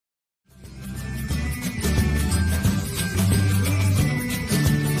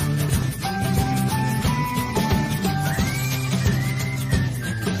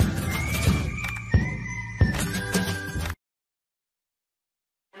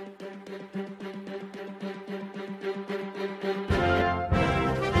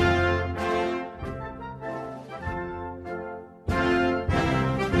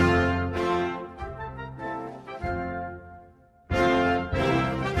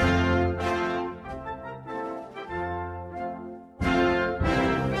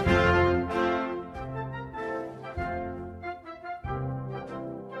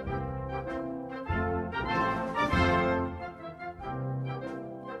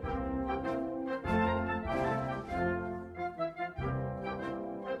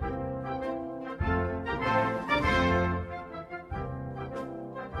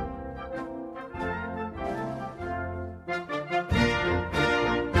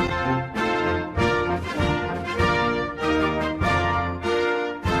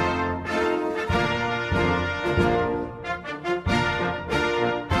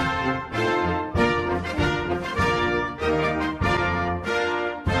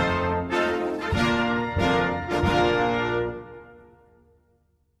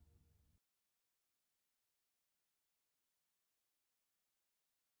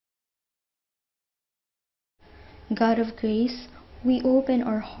God of grace, we open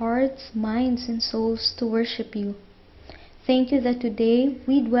our hearts, minds, and souls to worship you. Thank you that today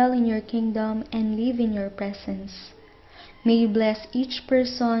we dwell in your kingdom and live in your presence. May you bless each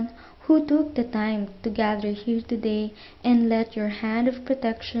person who took the time to gather here today and let your hand of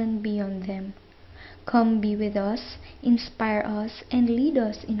protection be on them. Come be with us, inspire us, and lead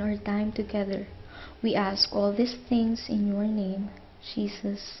us in our time together. We ask all these things in your name,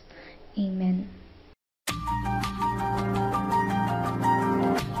 Jesus. Amen.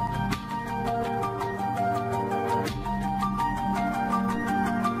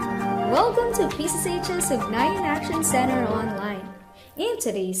 Welcome to Pccahs Ugnayan Action Center Online. In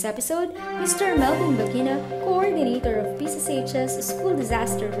today's episode, Mr. Melvin Bagina, Coordinator of Pccahs School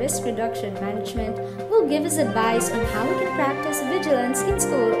Disaster Risk Reduction Management, will give us advice on how we can practice vigilance in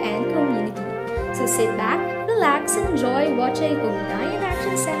school and community. So sit back, relax, and enjoy watching Ugnayan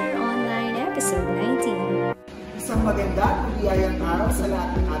Action Center Online Episode 19. Isang maganda at biyayang araw sa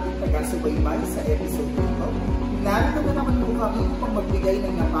lahat ng ating taga-subaybay sa episode nito. Narito na naman po kami upang magbigay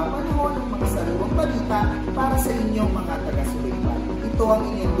ng napapanahon ng mga sariwang balita para sa inyong mga taga-subaybay. Ito ang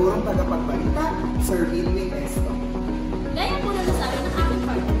inyong gurong tagapagbalita, Sir Wilwin Esto. Gaya po na nasabi ng aking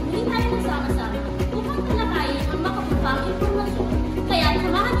partner, hindi tayo nagsama-sama upang talakayin ang makapupang impormasyon. Kaya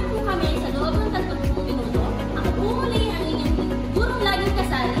samahan niyo po kami sa loob ng 30 minuto. Ako po muli ang inyong gurong laging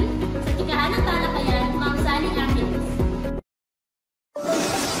kasali sa Pccahs ng talakayan, Ma'am Sally Atkins.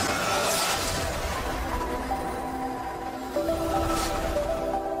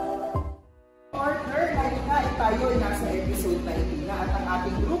 Tayo ay nasa episode 19 na at ang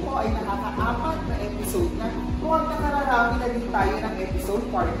ating grupo ay nakaka-apat na episode na kung nakararami na din tayo ng episode,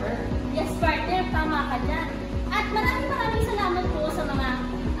 partner. Yes, partner, tama ka dyan. At maraming salamat po sa mga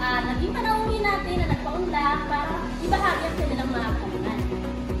naging panauwi natin na nagpaunlak para ibahagi ang kanilang mga kalingan.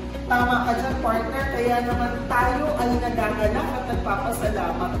 Tama ka dyan, partner. Kaya naman tayo ay nagagalak at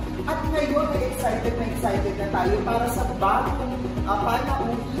nagpapasalamat. At ngayon ay excited na tayo para sa bagong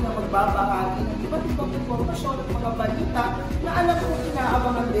panauwi na magbabahagi ng iba't ibang informasyon at mga balita na alam kong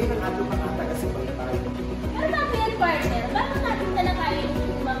inaabangan din ng ating mga taga-subaybay. Pero bago yan, partner, bago natin talakayin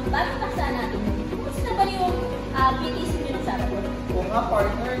yung bagong paksa natin, kumusta ba yung PTC nyo ng Sabado? Oo nga,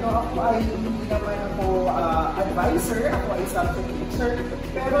 partner, no? Ako ay hindi naman ako advisor, ako ay subject teacher,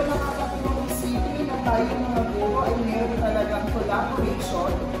 pero nakakatulong isipin na tayo mga guro ay meron talagang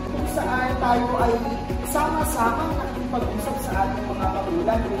collaboration kung saan tayo ay sama-sama nakipag-usap sa ating mga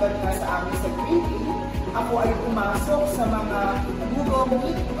magulang. Tulad nga sa amin sa grade 8, ako ay pumasok sa mga Google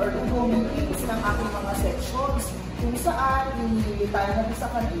Meet or Google Meetings ng aking mga sections kung saan hinihilitan namin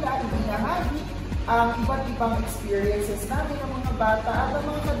sa kanila, ibinahagi ang iba't ibang experiences namin ng mga bata at ang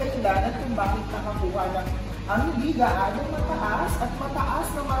mga kadahilanan kung bakit nakakuha ng ang hindi gaano mataas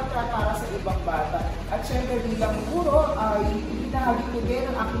na marka para sa ibang bata. At syempre bilang guro ay ibinahagi ko din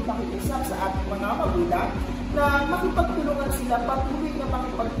ang aking pakiusap sa ating mga magulang na makipagtulungan sila, patuloy na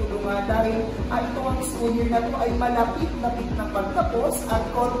makipagtulungan dahil ito ang school year na ito ay malapit-lapit na pagtapos at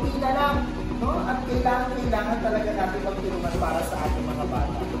konti na lang, no? At kailangan talaga natin magtulungan para sa ating mga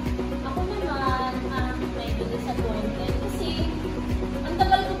bata. Ako naman, medyo disappointed kasi ang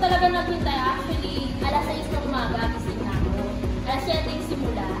tagal ko talaga naghintay. Actually, alas 6 ng umaga, gising na ako. Alas 7 yung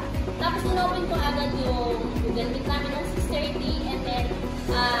simula. Tapos inopen ko agad yung Google Meet namin ng 6:30 and then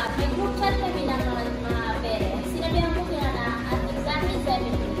may group chat kami ng mga parents. Sinabihan ko sila na at exactly 7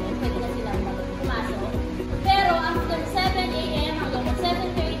 p.m. pwede na silang pumasok. Pero after 7 a.m. hanggang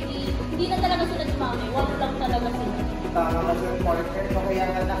 7:30, hindi na talaga sila tumami. Wala lang talaga sila. Tama ka dyan, partner. Kaya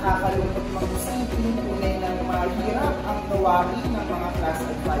nga nakakalungkot gawain ng mga class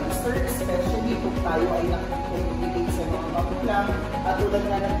advisor, especially kung tayo ay nakikipag-communicate sa mga magulang. At tulad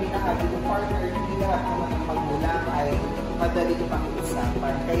nga ng binahagi ng partner, hindi lahat naman ng magulang ay madaling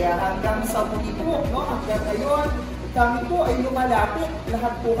pag-usapan. Kaya hanggang sa muli po, no? Hanggang ngayon, kami po ay lumalapit.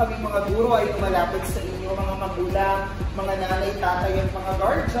 Lahat po kami mga guro ay lumalapit sa inyo, mga magulang, mga nanay, tatay, at mga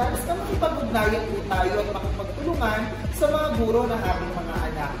guardians na makipag-ugnayan po tayo at makipagtulungan sa mga guro ng ating mga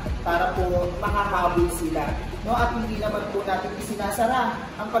anak para po makahabol sila. No? At hindi naman po natin isinasara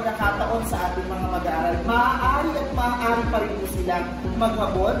ang pagkakataon sa ating mga mag-aaral. Maaari at maaari pa rin po silang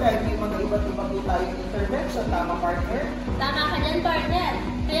maghabol dahil may mga iba't ibang po tayong intervention. Tama, partner? Tama ka dyan, partner.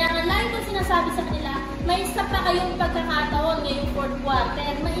 Kaya nga lagi ko sinasabi sa kanila, may isa pa kayong pagkakataon ngayong 4th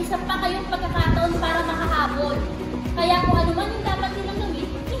quarter. May isa pa kayong pagkakataon para makahabol. Kaya kung ano man yung dapat nilang gawin,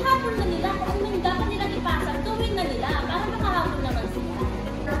 ihabol na nila. Kung ano man yung dapat nilang ipasa, gawin na nila para makahabol naman sila.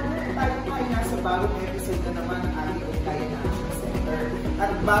 Tayo pa ay nasa bagong episode na naman ng ating Ugnayan Action Center.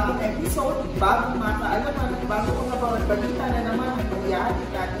 At bagong episode, bagong makaalaman, at bagong mga balita na naman ang nangyari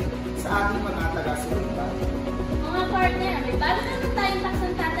natin sa ating mga taga-sulitan. Mga partner, may bago naman tayong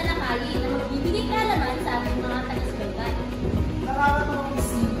taksang tatalakayin na magbibigay kaalaman sa ating mga taga-sulitan. Nakakatuwang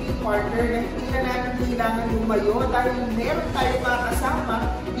isipin, partner, na hindi na natin kailangan lumayo dahil meron tayong makasama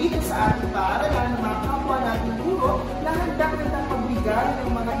dito sa ating paaralan ng mga kapwa nating guro na handang-handang magbigay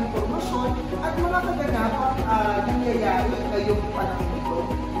ng mga impormasyon at mga kaganapang nangyayari ngayong panahon ito.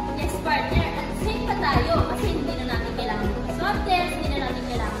 Yes, partner. At safe pa tayo kasi hindi na natin kailangan mag-swab test, hindi na natin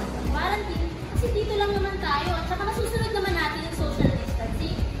kailangan mag-quarantine kasi dito lang naman tayo at saka nasusunod naman natin yung social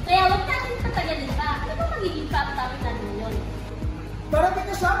distancing. Kaya huwag natin patagalin pa. Ano ba magiging topic natin yun? Parating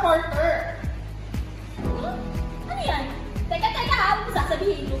na siya, partner! Ano yan? Teka, huwag mo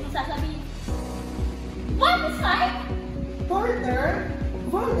sasabihin. What is five? Partner?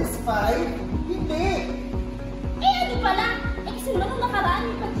 1 is 5? Hindi! Eh ano pala? Eh sino mo nakaraan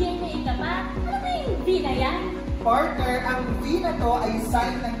yung pag-GMA ka pa? Ano ba yung V na yan? Partner, ang V na to ay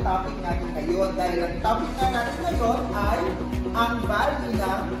sign ng topic natin ngayon dahil ang topic na natin ngayon ay ang value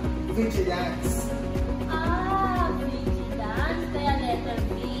ng vigilance. Vigilance. Kaya letter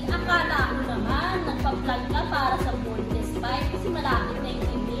B. Akala ko naman, nagpa-plug ka para sa board test 5 kasi malapit na yung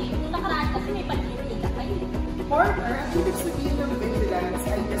MA. Nung nakaraan kasi may pag-GMA ka kayo. Partner, ang ibig sabihin ng vigilance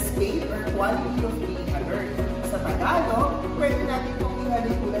ay the state or quality of being alert. Sa Tagalog, pwede natin itong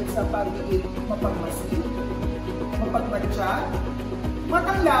ihalikulan sa pagiging mapagmasid, mapagmatya,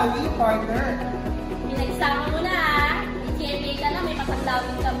 matanglawi, partner. Pinagsama mo na May GMA ka na, may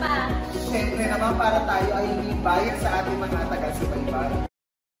papaglawin ka pa. Siyempre naman para tayo ay hindi bayad sa ating mga taga-subaybay.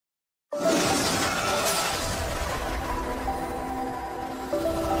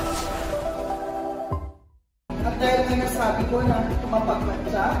 At dahil nga nasabi ko na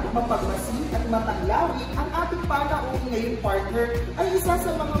mapagmatya, mapagmasid at matanglawi, ang ating panauhin ngayong partner ay isa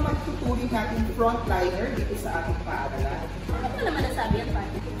sa mga magtuturing nating frontliner dito sa ating paaralan. Bakit mo naman nasabi ang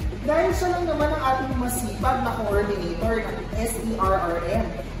partner? Dahil siya lang naman ang ating masipag na coordinator ng SERRM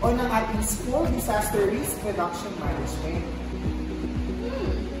o ng ating School Disaster Risk Reduction Management.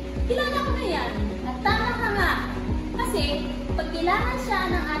 Kilala ko na yan. At tama ka nga. Kasi, pag kailangan siya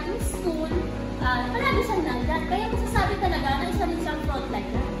ng ating school, palagi siyang nandyan. Kaya masasabi talaga na isa rin siyang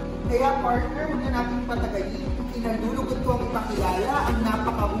frontliner. Kaya partner, huwag na natin patagalin. Inalulugod ko ang ipakilala ang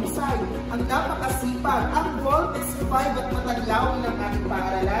napakahusay, ang napakasipag, ang well-testified at mataglawi ng ating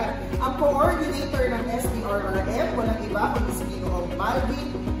paaralan. Ang coordinator ng SDRRM, walang iba kundi si Ginoong Malvin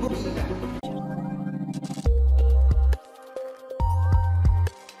Bugina.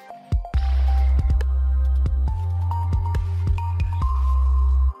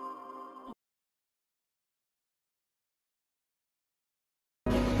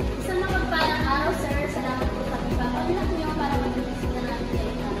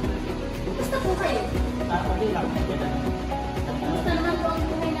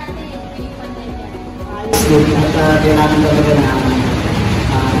 At di namin talaga na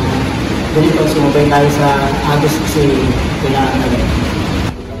ganito, sumabay tayo sa Agos kasi kailangan na rin.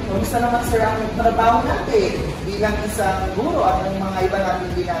 Kumusta naman sir ang trabaho natin bilang isang guro at ang mga iba natin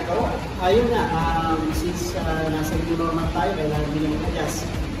ginagawa? Ayun nga, since nasa guro naman tayo, kailangan din yung adjust.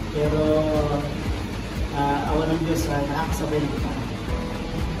 Pero awan ng Diyos, nakakasabay nito.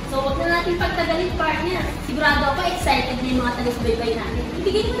 So, huwag na natin pagtagalin, partner. Sigurado ako excited na yung mga taga-subaybay natin.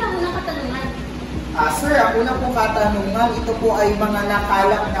 Ibigay mo na unang katanungan. Sir, ako na pong katanungan, ito po ay mga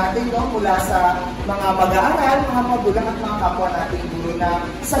nakalap natin mula sa mga mag-aaral, mga magulang at mga kapwa natin guro na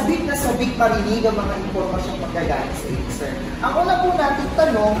sabik parinig ang mga impormasyong magagaling sa inyo, sir. Ang una po natin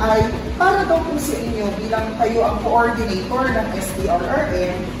tanong ay, para daw po sa inyo bilang kayo ang coordinator ng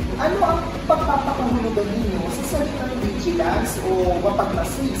SDRRM, ano ang pagpapakahulugan ninyo sa salitang vigilance o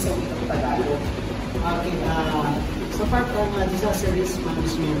mapagmasid sa wikang Tagalog? Okay, sa part ng disaster risk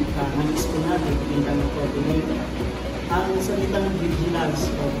management ng school natin, bilang coordinator, ang salitang vigilance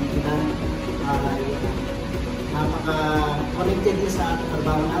o vigilance ay napaka-connected din sa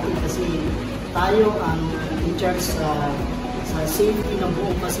trabaho natin kasi tayo ang in charge sa safety ng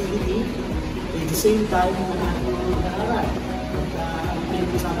buong facility at the same time ng ating mga mag-aaral. At ang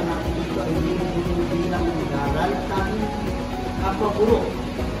pinag-usapan natin dito ay bilang mag-aaral at ating kapwa-guro.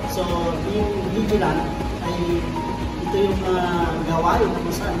 So, yung vigilant ay ito yung gawain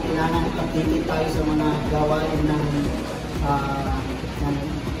kung saan kailangan updated tayo sa mga gawain ng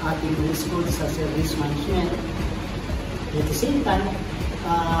ating school sa service management. At the same time,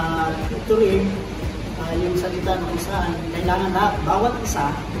 ito rin yung salita kung saan kailangan lahat, bawat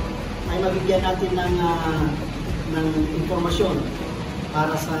isa ay mabigyan natin ng informasyon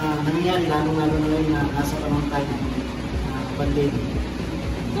para sa nangyayari, lalo-lalo na ngayon na nasa panahon tayo ng pandemic.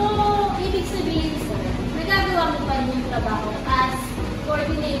 So, ibig sabihin, sir, nagagawa mo pa yung trabaho as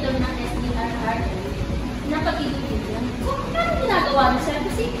coordinator ng SDRR na pag-ibigyan. So, paano ginagawa mo, sir?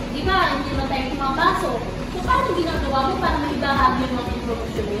 Kasi, di ba, hindi naman tayo pumapasok. So, paano ginagawa mo para maibahagi yung mga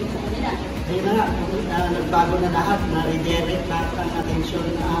informasyon mo sa kanila? Ayun na nga, nagbago na lahat, na-redirect lahat ang atensyon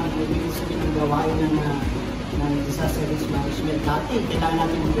na ibig sabihin ng gawain ng disaster risk management. Dati, kailangan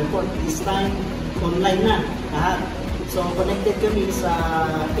natin mag-report. This time, online na lahat. So, connected kami sa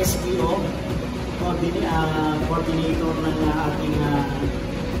SDO, coordinator ng ating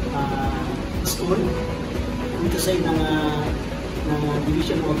school. Ito sa ng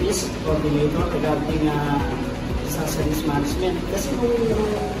division office, coordinator regarding disaster risk management. Kasi nung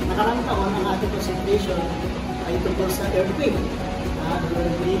nakarang taon, ang ating presentation ay tungkol sa earthquake.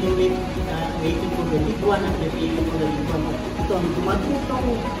 Dealing with waiting for the big one at preparing for the big one. Ito, dumating itong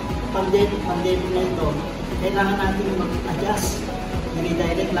pandemic na ito, kailangan natin mag-adjust,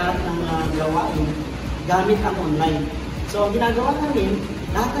 i-redirect lahat ng gawain gamit ang online. So, ang ginagawa namin,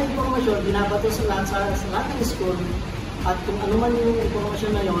 lahat ng informasyon, binabato sa lahat ng school, at kung ano man yung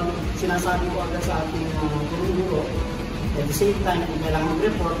informasyon na yun, sinasabi ko agad sa ating guro-guro. At the same time, kung kailangan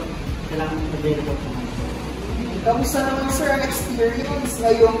mag-report, kailangan mag-report naman. Kamusta naman, sir, ang experience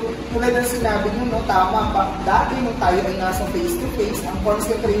ngayong, tulad ng sinabi nyo, no, tama, dati nung tayo ay nasa face-to-face, ang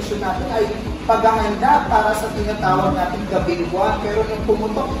concentration natin ay paghahanda para sa tinatawag natin gabing buwan. Pero nung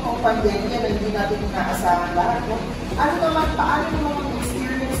pumutok itong pandemya na hindi natin inaasahan lahat, no? Paano naman ang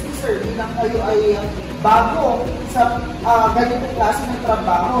experience ni sir, bilang kayo ay bago sa ganitong klase ng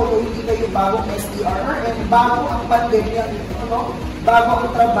trabaho, o hindi kayo bagong SDRR, and bago ang pandemya, no? Bago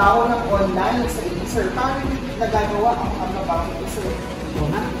ang trabaho ng online sa inyo, sir. Paano nagagawa ang trabaho ito, sir?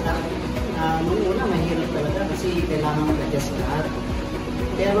 Nung una, mahirap talaga kasi kailangan mag-adjust lahat.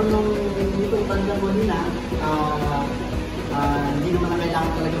 Pero nung itong pandemya na, hindi naman na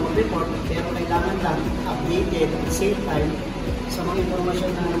kailangan talaga mag-report, pero kailangan lang updated at the same time sa mga informasyon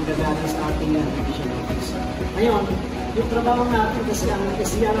na nagagaling sa ating division office. Ngayon, yung trabaho natin kasi ang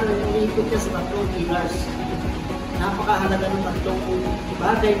SDRR ay iniikot ka sa tatlong pillars. Napakahalaga ng tatlong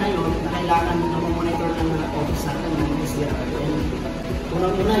bagay na yun na kailangan na monitor ng office natin ng SDRR.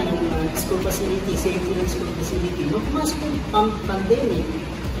 Unang-una yung school facility, safety ng school facility. Nung pumasok yung pandemic,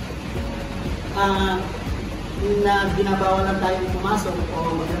 na binabawal lang tayong pumasok o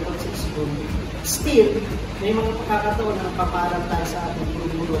mag-report sa school, still, may mga pagkakataon na paparal tayo sa ating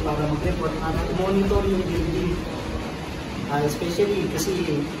guro para mag-report at monitor yung building. Especially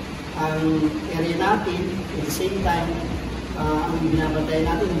kasi ang area natin, at the same time, ang binabantay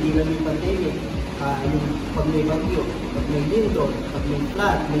natin, hindi lang yung pandemic, yung pag may bagyo, pag may lindol, pag may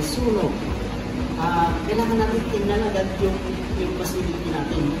flood, may sunog, kailangan natin tingnan agad yung facility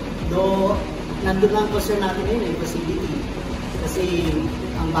natin. Though, nandun lang concern natin ngayon yung facility. Kasi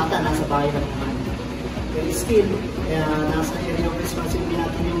ang bata nasa bahay lang naman. Pero still, nasa area of responsibility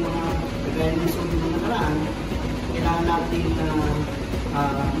natin yung mga kagaya ng sunog na nakaraan, kailangan natin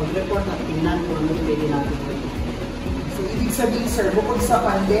mag-report at tingnan kung ano pwede natin. So, ibig sabihin, sir, bukod sa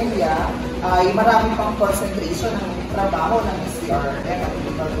pandemya, ay marami pang concentration ng trabaho ng SDRR at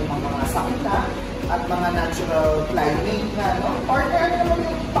ng mga sakita at mga natural climate na, no? Partner, ano naman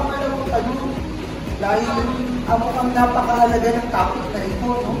yung pangalawang tanong? Dahil mukhang napakahalaga ng topic na ito,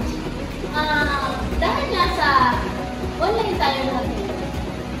 no? Dahil nga sa online tayo lahat dito,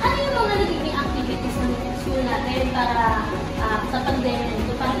 ano yung mga nagiging activities ng school natin para sa pandemya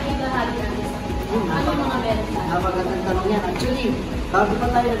nito, para may bahagi natin sa ano yung mga meron tayo? Napagandang tanong yan. Actually, bago pa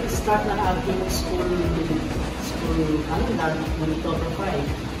tayo nag-start ng ating school calendar, monitor profile,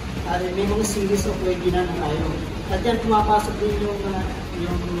 may mga series of webinar na tayo. At yan, pumapasok din yung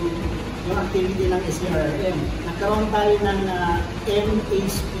yung activity ng SCRM. Nagkaroon tayo ng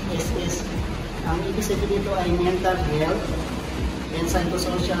MHPSS. Ang ibig sabihin dito ay Mental Health and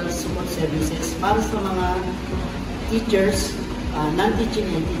Psychosocial Support Services para sa mga teachers, non-teaching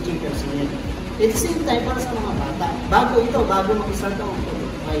and teaching personnel. At the same time, para sa mga bata. Bago mag-start ang October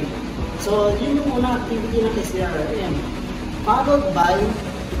 5. So, yun yung unang activity ng SCRM. Followed by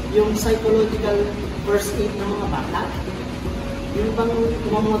yung psychological first aid ng mga bata. Yung bang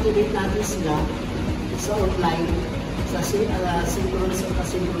motivate natin sila sa online, sa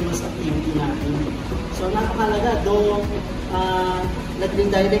synchronous activity natin. So, napakalaga. Doon,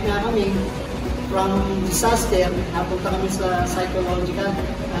 nag-direct nga kami from disaster, napunta kami sa psychological,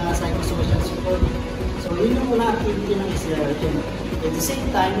 psychosocial support. So, yun yung muna activity ng SCRM. At the same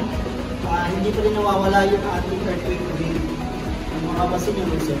time, hindi pa rin nawawala yung ating earthquake drill. Ang makapasin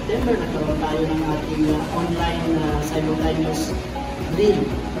yung noong September, nagkaroon tayo ng ating online simultaneous drill.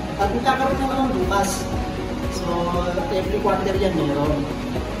 At magkakaroon naman bukas. So, every quarter yan meron.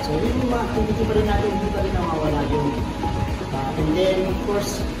 So, yun yung mga activity pa rin natin, hindi pa rin nawawala yun. And then, of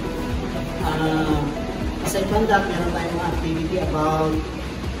course, aside from that, meron tayong mga activity about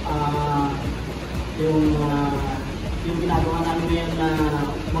yung ginagawa namin ngayon na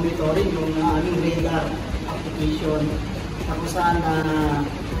monitoring yung aming radar application. Tapos saan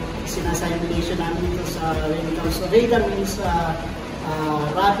sinasimulation namin ito sa radar. So, radar means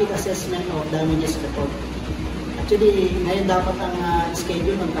rapid assessment of damages report. Actually, ngayon dapat ang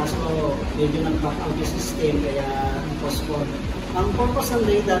schedule ng kaso medyo nag-back out yung system kaya postpone. Ang purpose ng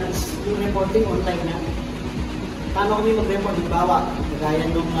radar is yung reporting online na. Paano kami mag-report? Halimbawa, kagaya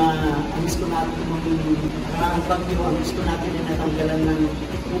nung ang gusto natin, ang bagyo, ang gusto natin na natanggalan ng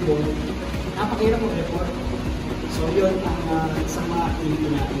tubo, napakahirap mag-report. So, yun ang isang mga activity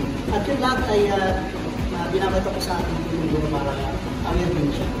natin. At yun lahat ay binabata ko sa ating tulong para aware din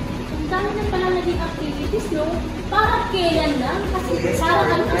siya. Dami na pala naging activities, no? Parang kailan lang? Kasi parang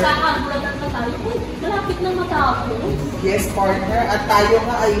ano, kakagulat at tayo. Uy, malapit na matapos. Yes, partner. At tayo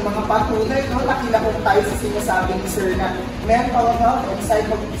nga ay mga patuloy, no? Nakilahok tayo sa sinasabi ni Sir na mental health and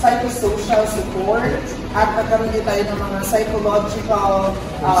psychosocial support. At nagkaroon din tayo ng mga psychological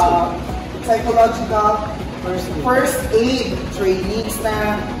first aid trainings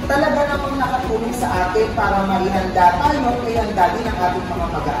na talaga namang nakatulong sa atin para maihanda tayo at maihanda din ang ating mga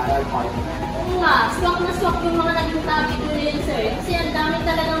mag-aaral partner. Oo nga, swak na swak yung mga naging topic nyo yun, sir. Kasi ang dami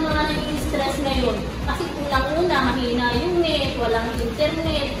talagang mga naging stress ngayon. Kasi unang-una, mahina yung net, walang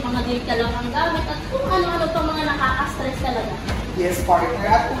internet, mga data lang ang gamit, at kung ano-ano pa mga nakaka-stress talaga. Yes, partner.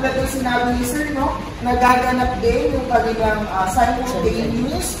 At tulad ng sinabi ni Sir, no, nagaganap din yung kanilang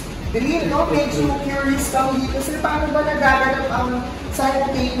simultaneous drill, no? Medyo curious kami dito. Sir, paano ba nagaganap ang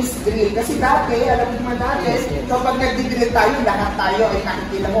simultaneous drill? Kasi dati, alam mo naman natin, kapag nag-drill tayo, lahat tayo ay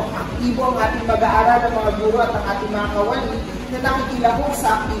nakikita mo, aktibo ang ating mag-aaral, ang mga guro at ang ating mga kawani na nakikita mo sa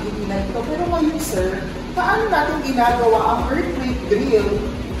activity na ito. Pero ngayon, sir, paano natin ginagawa ang earthquake drill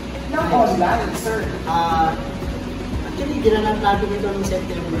ng online, sir? Actually, ginanap natin ito noong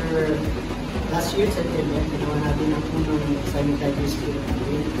September, last year, September, ginawa natin ang unang simultaneous drill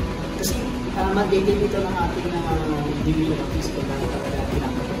natin. Kasi mag-date ito ng ating division of physical talaga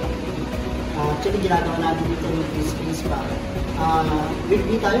pinapagawa. Actually, ginagawa natin ito ng space pa.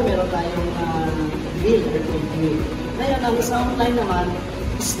 Weekly tayo, meron tayong drill, earthquake drill. Ngayon, ang sa online naman,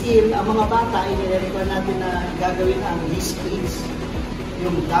 still, ang mga bata, i-require natin na gagawin ang displays,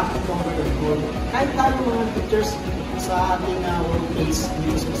 yung duck cover and hold. Kahit tayo mga teachers sa ating workplace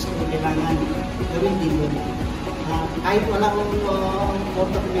dito sa school, kailangan gawin din yun. Kahit walang photo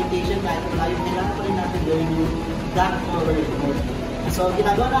documentation, kahit wala yung kailangan pa rin natin gawin yung duck cover and hold. So,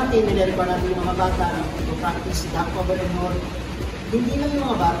 ginagawa natin, nire-require natin yung mga bata to practice duck cover and hold. Hindi lang yung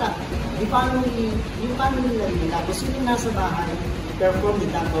mga bata. Yung family na rin nila. Kung sino nasa bahay, perform the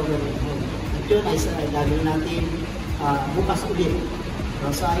duck cover and hold. At yun ay gagawin natin bukas ulit.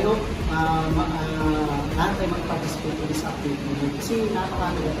 So, ayaw, lahat tayo mag-participate in this activity. Kasi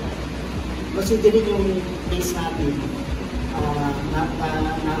napakalaga. Considering yung place natin,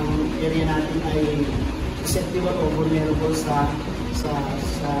 ng area natin ay susceptible o vulnerable sa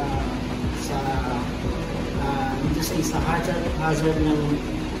hazard ng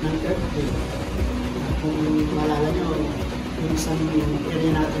earthquake. Kung malala nyo, yung isang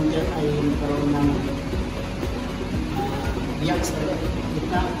area natin dyan ay karoon ng biyak sa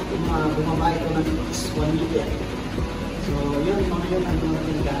bumaba ito ng 1 meter. So, yun ang mga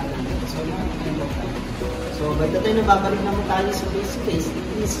pinagdaanan. So, important. So, by the time na babalik naman tayo sa face-to-face, at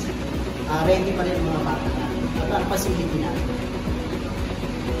least ready pa rin ang mga bata natin. At ang facility natin.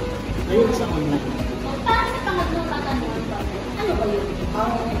 Ayun sa online. Para sa pangatlong katanungan pa po. Ano ba yun?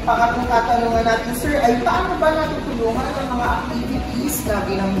 Ang pangatlong katanungan natin, sir, ay paano ba natutulungan ang mga activities na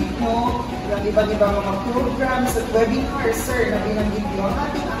binanggit nyo, ng iba't ibang mga programs at webinars, sir, na binanggit nyo ang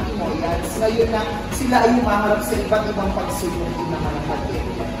ating Ugnayan. Ngayon na sila ay humaharap sa iba't ibang pagsubok din naman ng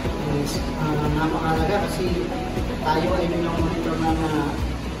pandemya. Yes, napakalaga kasi tayo ay monitor ng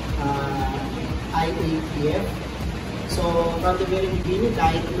IATF. So, from the very beginning,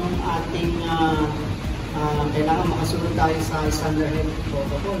 kahit nung ating kailangan makasunod tayo sa standard health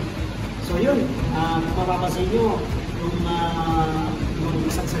protocol. So yun, kung mapapansin nyo, nung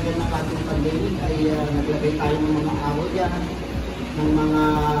isagsagan ng ating pandemic ay naglagay tayo ng mga araw dyan, ng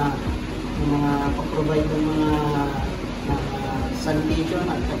mga pag-provide ng mga sanitation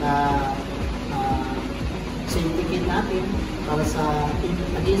at saka safety kit natin para sa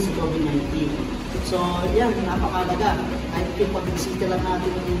against COVID-19. So yan, napakalaga. Kahit yung pag-bisita lang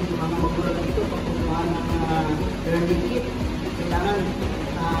natin ng mga magulang dito, pagkukuha ng learning kit, kailangan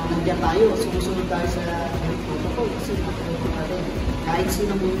nandiyan tayo, sumusunod tayo sa health protocol kasi napakalaga natin. Kahit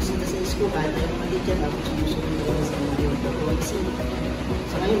sino bumisita sa school, kahit tayo mag-teacher, dapat sumusunod tayo sa health protocol kasi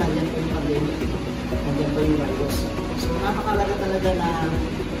sa ngayon, nandiyan po yung pandemic, nandiyan po yung virus. So napakalaga talaga na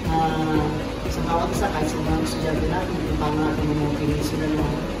sa bawat isa, kahit sa mga estudyante natin, kung paano natin mamukingin sila na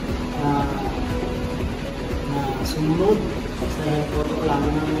sumunod sa protocol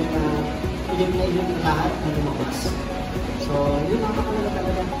namin na ilim na ilim lahat na lumabas. So, yun napakalaga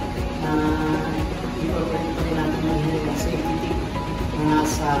talaga na i-operate pa rin natin yung safety na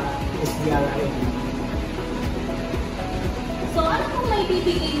nasa SDRI. So, ano kung may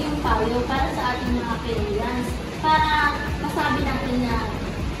bibigay yung payo para sa ating mga Canadians para masabi natin na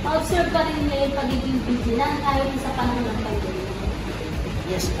ma-observe pa rin nila yung pagiging vigilant kahit sa panahon ng pandemic?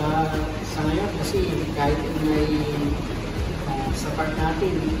 Yes, sa ngayon kasi kahit may sa part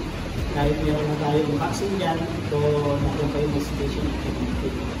natin, kahit meron na tayo yung vaccine dyan, so natin pa yung investigation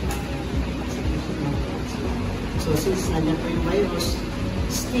so since nandiyan pa yung virus,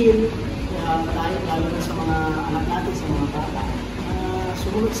 still, lalo na sa mga anak natin, sa mga bata,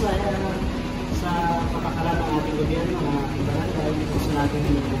 sumunod sa patakaran ng ating gobyerno na ibarangay, kung saan natin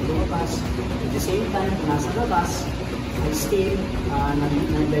lumabas. At the same time, kung nasa labas, ay still,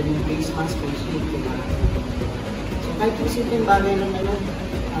 nandiyan yung face mask kung shield. So kahit po simpleng bagay lang na yun,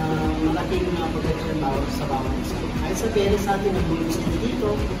 malaking protection sa bawat isa. Kahit sa parents natin, nag-uwi sila dito,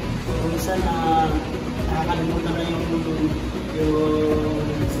 kung isa na nakakalimutan na yung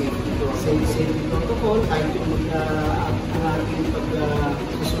safety protocol, kahit yung ang ating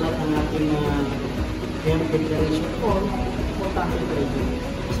pagsusulat ng ating health declaration form, importante pa rin.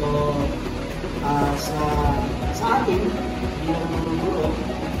 So, sa atin, bilang mga guro,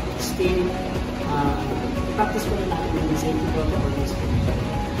 still, practice pa rin natin yung safety protocol.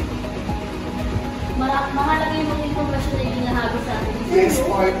 Mahalaga yung mga informasyon na ginahagi sa atin. Yes,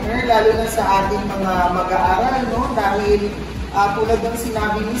 partner, lalo na sa ating mga mag-aaral, no? Dahil tulad ng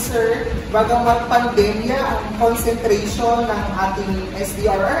sinabi ni Sir, bagamat pandemya, ang concentration ng ating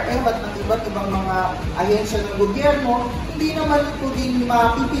SDRRM at ng iba't ibang mga ahensya ng gobyerno, hindi naman ito din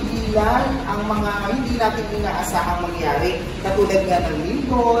mapipigilan ang mga hindi natin inaasahang mangyari. Katulad nga ng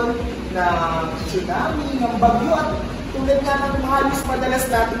lindol, ng tsunami, ng bagyo, at tulad nga ng halos madalas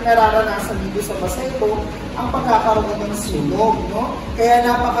natin nararanasan dito sa Baseco, ang pagkakaroon ng sunog, no? Kaya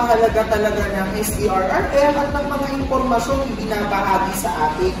napakahalaga talaga ng SDRRM at ng mga impormasyong ibinabahagi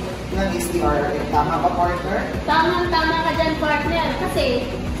sa atin ng SDRRM. Tama ba, partner? Tama ka dyan, partner. Kasi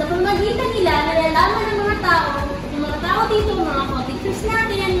sa pamagitan nila, nalalaman ng mga tao dito, mga co-teachers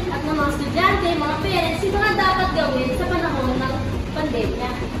natin, at ng mga estudyante, mga parents, yung mga dapat gawin sa panahon ng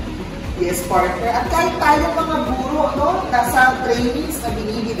pandemya. Yes, partner. At kahit tayo mga guro, no, nasa trainings na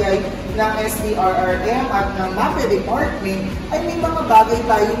binibigay ng SDRRM at ng MAPE Department, ay may mga bagay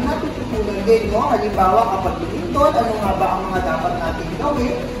tayong natututunan din, no? Halimbawa, kapag lumindol, ano nga ba ang mga dapat natin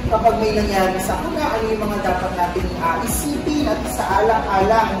gawin? Kapag may nangyari sa kuna, ano yung mga dapat natin isipin at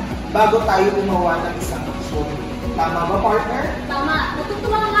isaalang-alang bago tayo gumawa ng isang aksyon? Tama ba, partner? Tama.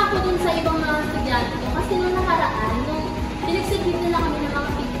 Natutuwa nga ako dun sa ibang mga estudyante ko kasi nung nakaraan, nung pinagsipit nila kami ng mga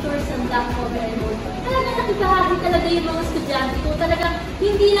pictures ng black cover and all, talagang nakibahagi talaga yung mga estudyante ko. Talagang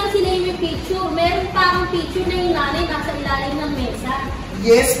hindi lang sila yung picture. Meron pa akong picture na yung nanay nasa ilalim ng mesa.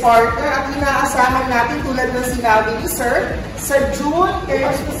 Yes, partner. At inaasahan natin tulad ng sinabi ni Sir, sa June,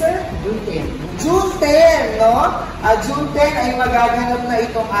 kaya Sir? June 10. June 10, no? June 10 ay magaganap na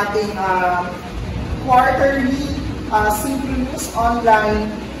itong ating quarterly synchronous online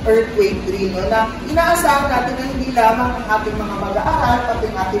earthquake drill, no? Na inaasahan natin na hindi lamang ang ating mga mag-aaral, pati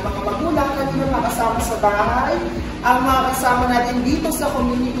ang ating mga magulang na nila makasama sa bahay, ang mga kasama natin dito sa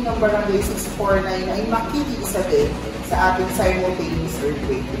community ng Barangay 649 ay makikiisa din sa ating simultaneous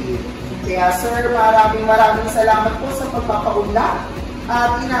earthquake drill. Kaya sir, maraming salamat po sa pagpapaunlak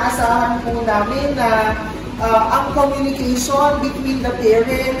at inaasahan po namin na ang communication between the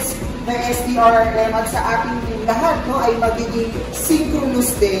parents, the SDRRM at sa ating lahat ay magiging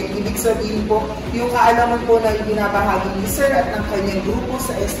synchronous din. Ibig sabihin po, yung kaalaman po na ibinabahagi ni Sir at ng kanyang grupo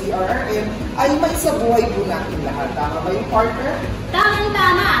sa SDRRM ay may sa buhay po natin lahat. Tama ba yung partner?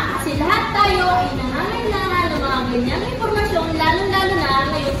 Tamang-tama! Kasi lahat tayo ay nangangailangan ng mga ganyang informasyon, lalong-lalo na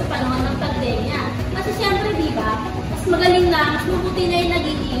ngayon sa panahon ng pandemya. Kasi siyempre, di ba, mas magaling na, mas mabuti na yung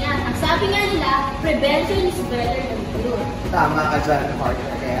nag-iingat. Ang sabi nga nila, prevention is better than cure. Tama ka dyan, partner.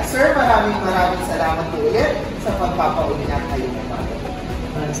 Kaya sir, maraming salamat po ulit sa pagpapaulinan kayo ng mga.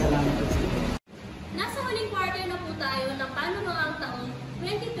 Maraming salamat po. Nasa huling quarter na po tayo ng panunoang taong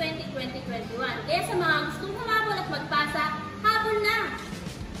 2020-2021. Kaya sa mga gustong humabol at magpasa, habol na!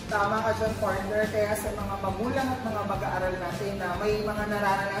 Tama ka dyan, partner. Kaya sa mga magulang at mga mag-aaral natin na may mga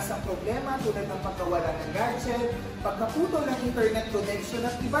nararanasang problema tulad ng pagkawala ng gadget, pagkaputol ng internet connection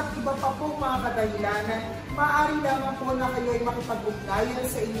at iba't iba pa po mga kadahilanan, maaari lamang po na kayo ay makipag-ugnayan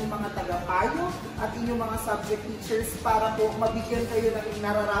sa inyong mga tagapayo at inyong mga subject teachers para po mabigyan kayo ng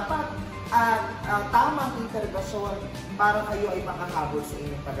nararapat at tamang intervention para kayo ay makahabol sa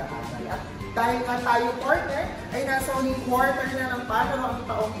inyong pag-aaral. At dahil nga tayo, partner, ay nasa huling quarter na ng panahon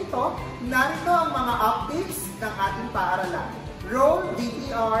taong ito, narito ang mga updates ng ating paaralan. Roll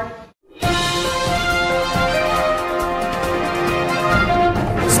VTR!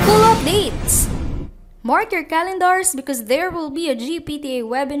 School updates! Mark your calendars because there will be a GPTA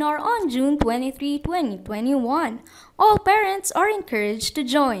webinar on June 23, 2021. All parents are encouraged to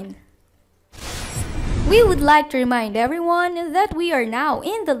join. We would like to remind everyone that we are now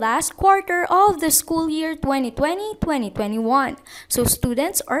in the last quarter of the school year 2020-2021, so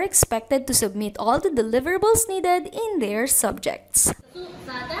students are expected to submit all the deliverables needed in their subjects. So,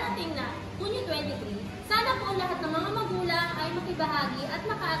 sa darating na Hunyo 23, sana po lahat ng mga magulang ay makibahagi at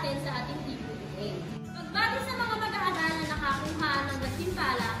maka-attend sa ating PCCA. Pagbati sa mga mag-aaral na nakakuha ng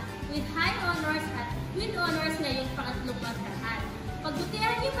gantimpala with high honors at with honors ngayong pangatlong pagdahan.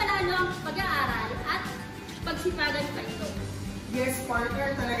 Pagbutihan niyo palalo ang pag-aaral at pagsipagan pa ito. Yes,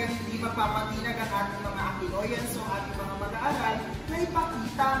 partner, talagang hindi mapapatinag ang ating mga Aquinoians o ating mga mag-aaral na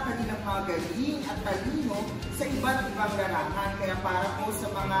ipakita ang kanilang mga galing at talino sa iba't ibang larangan. Kaya para po sa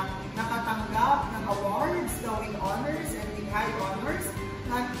mga nakatanggap ng awards na with honors and with high honors,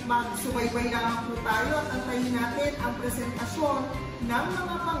 magsubaybay lang po tayo at antayin natin ang presentasyon ng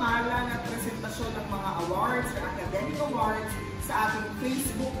mga pangalan at presentasyon ng mga awards or academic awards sa ating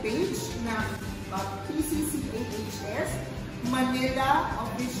Facebook page na Pccahs Manila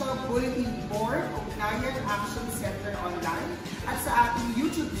Official Bulletin Board Ugnayan Action Center Online at sa ating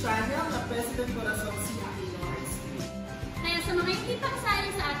YouTube channel na President Corazon C. Aquino High School. Kaya sa mga hindi pa kasali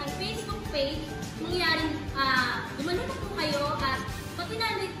sa ating Facebook page, mangyaring dumalo na po kayo at pati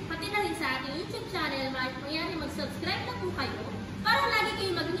na rin sa ating YouTube channel, mangyaring mag-subscribe na po kayo para lagi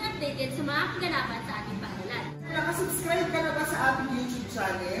kayong maging updated sa mga kaganapan sa ating paaralan. Nakasubscribe ka na ba sa ating YouTube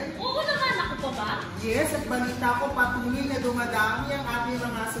channel? Oo naman, ako pa ba? Yes, at balita ko patuloy na dumadami ang ating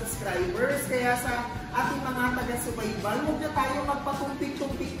mga subscribers. Kaya sa ating mga taga-subaybal, huwag na tayo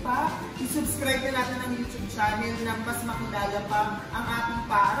magpatumpik-tumpik pa. I-subscribe na natin ang YouTube channel na mas makilala pa ang ating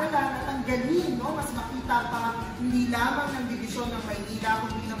paaralan at ang galing, no? Mas makita pa hindi lamang ng divisyon ng Maynila,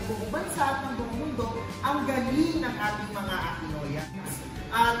 kundi ng buong bansa at ng buong mundo ang galing ng ating mga Aquinoians.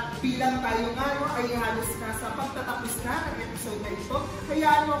 At bilang tayo nga, ay halos na sa pagtatapos na ng episode na ito,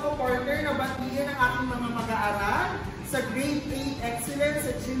 hayaan mo ako, partner, na batiin ang aking mga mag-aaral sa Grade 8 Excellence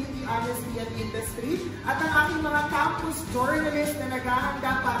sa Agility, Honesty at Industry at ang aking mga campus journalists na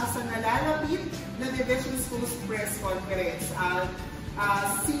naghahanda para sa nalalapit na Division Schools Press Conference.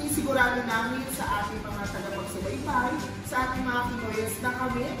 Sinisigurado namin sa ating mga tagapagsubaybay, sa ating mga Pinoyas na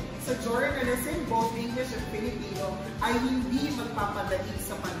kami sa journalism, both English at Filipino, ay hindi magpapadaig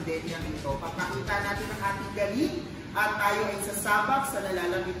sa pandemya nito. Papakita natin ang ating galing at tayo ay sasabak sa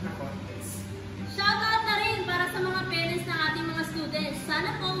nalalapit na contest. Shoutout na rin para sa mga parents ng ating mga students. Sana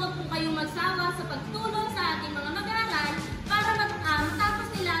po huwag po kayong magsawa sa pagtulong sa ating mga mag-aaral para matapos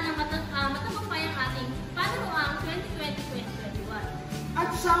nila ng matagumpay ang ating panunoang 2020-2021. At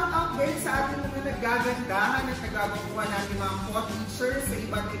shoutout din sa ating mga nagagandahan at nagagawa natin mga co-teachers sa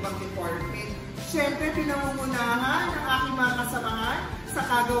iba't ibang department. Siyempre, pinangungunahan ang aking mga kasamahan sa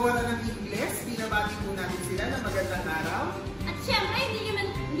kagawaran ng Ingles. Binabati po natin sila na magandang araw. At siyempre,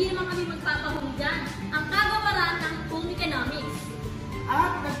 hindi naman kami magpapahuli dyan. Ang kagawaran ng Home Economics.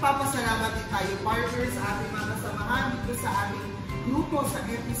 At nagpapasalamat din tayo, partner, sa ating mga kasamahan dito sa ating grupo sa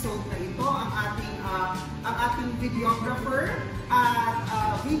episode na ito, ang ating videographer at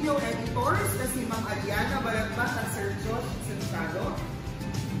video editors na si Ma'am Ariana Balagbat at Sir Josh Sensado.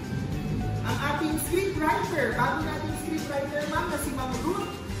 Ang ating scriptwriter, bago nating scriptwriter, ma'am, na si Ma'am Ruth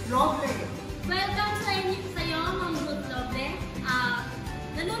Roble. Welcome sa iyo, Ma'am Ruth Roble.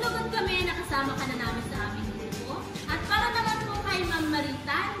 Nalulugod kami na kasama ka na namin sa aming grupo. At para naman po kay Ma'am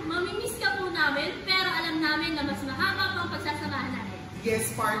Marita, mamimiss ka po namin, pero alam namin na mas mahaba pang pagsasamahan natin.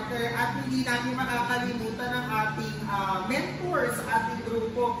 Yes, partner. At hindi natin makakalimutan ang ating mentor sa ating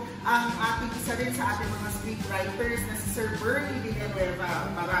grupo, ang ating isa rin sa ating mga scriptwriters na si Sir Bernie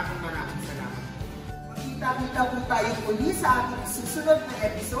Villanueva. Maraming salamat. Magkita-kita po tayo muli sa ating susunod na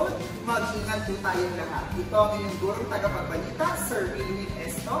episode. Mag-ingat po tayong lahat. Ito ang inyong gurong tagapagbalita, Sir Willie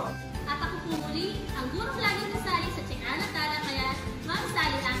Esto. At ako po muli, ang gurong